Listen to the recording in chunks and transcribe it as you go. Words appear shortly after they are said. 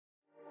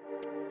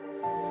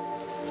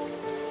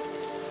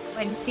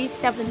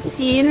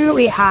2017,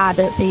 we had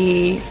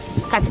the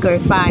Category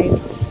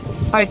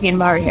 5 Hurricane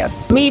Maria.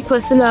 Me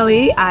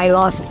personally, I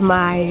lost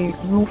my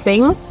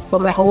roofing for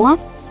my home,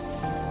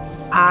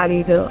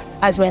 and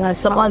as well as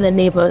some other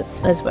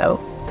neighbors as well.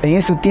 En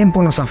ese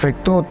tiempo nos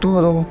afectó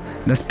todo,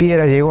 las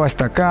piedras llegó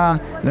hasta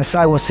acá, las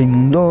aguas se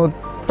inundó,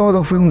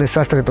 todo fue un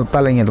desastre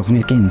total en el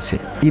 2015.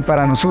 Y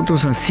para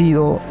nosotros ha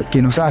sido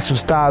que nos ha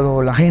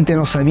asustado, la gente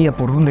no sabía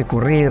por dónde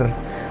correr,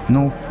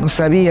 no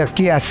sabía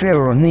qué hacer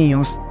los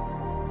niños.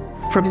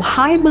 From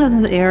high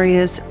mountain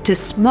areas to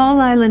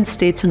small island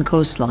states and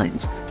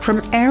coastlines,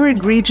 from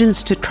arid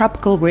regions to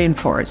tropical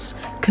rainforests,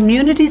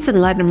 communities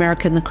in Latin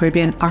America and the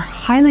Caribbean are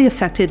highly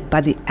affected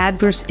by the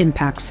adverse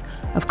impacts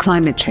of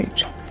climate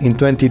change. In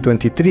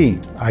 2023,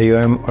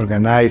 IOM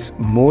organized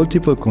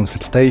multiple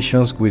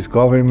consultations with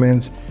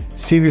governments,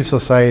 civil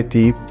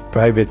society,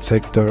 private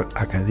sector,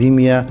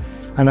 academia,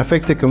 and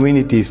affected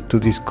communities to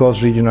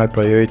discuss regional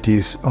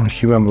priorities on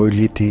human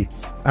mobility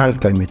and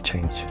climate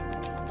change.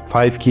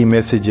 5 key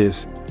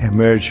messages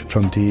emerged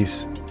from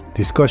these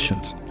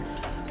discussions.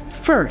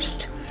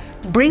 First,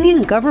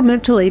 bringing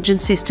governmental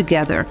agencies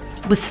together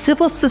with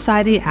civil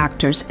society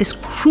actors is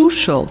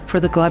crucial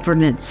for the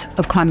governance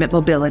of climate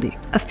mobility.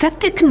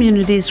 Affected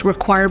communities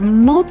require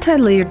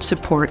multi-layered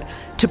support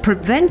to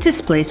prevent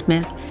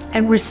displacement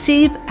and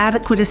receive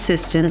adequate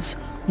assistance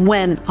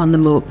when on the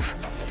move.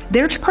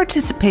 Their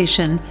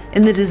participation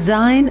in the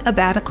design of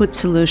adequate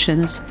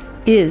solutions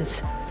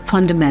is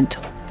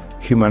fundamental.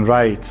 Human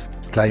rights,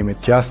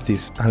 climate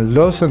justice, and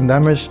loss and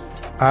damage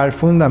are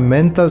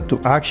fundamental to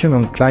action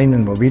on climate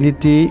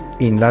mobility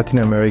in Latin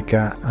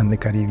America and the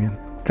Caribbean.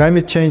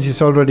 Climate change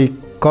is already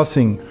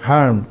causing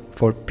harm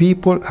for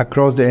people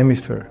across the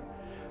hemisphere.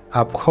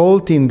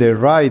 Upholding their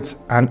rights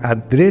and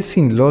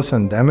addressing loss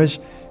and damage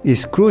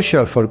is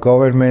crucial for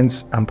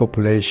governments and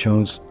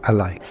populations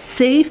alike.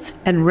 Safe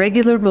and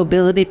regular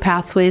mobility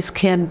pathways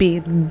can be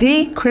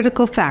the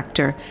critical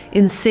factor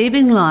in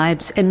saving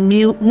lives and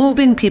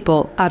moving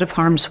people out of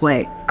harm's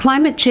way.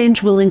 Climate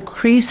change will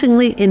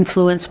increasingly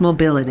influence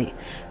mobility.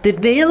 The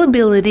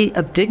availability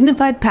of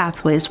dignified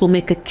pathways will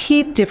make a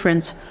key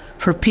difference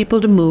for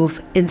people to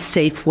move in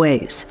safe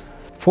ways.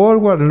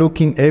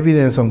 Forward-looking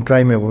evidence on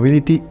climate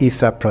mobility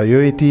is a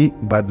priority,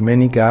 but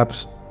many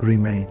gaps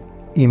remain.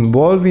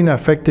 Involving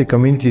affected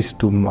communities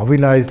to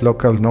mobilize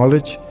local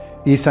knowledge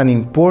is an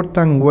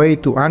important way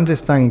to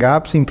understand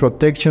gaps in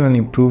protection and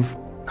improve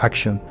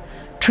action.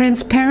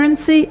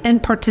 Transparency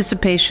and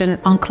participation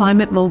on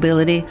climate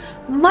mobility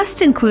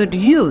must include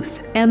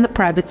youth and the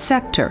private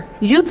sector.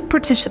 Youth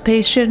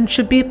participation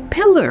should be a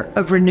pillar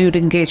of renewed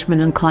engagement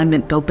in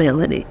climate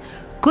mobility.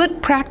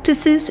 Good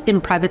practices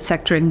in private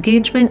sector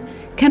engagement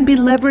can be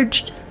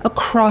leveraged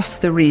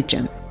across the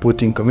region.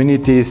 Putting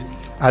communities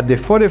at the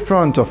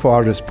forefront of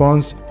our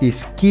response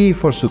is key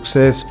for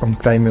success on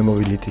climate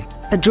mobility.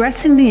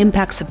 Addressing the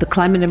impacts of the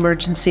climate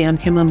emergency on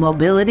human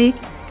mobility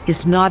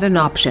is not an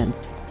option.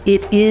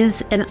 It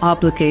is an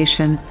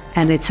obligation,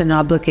 and it's an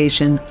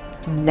obligation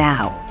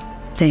now.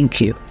 Thank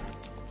you.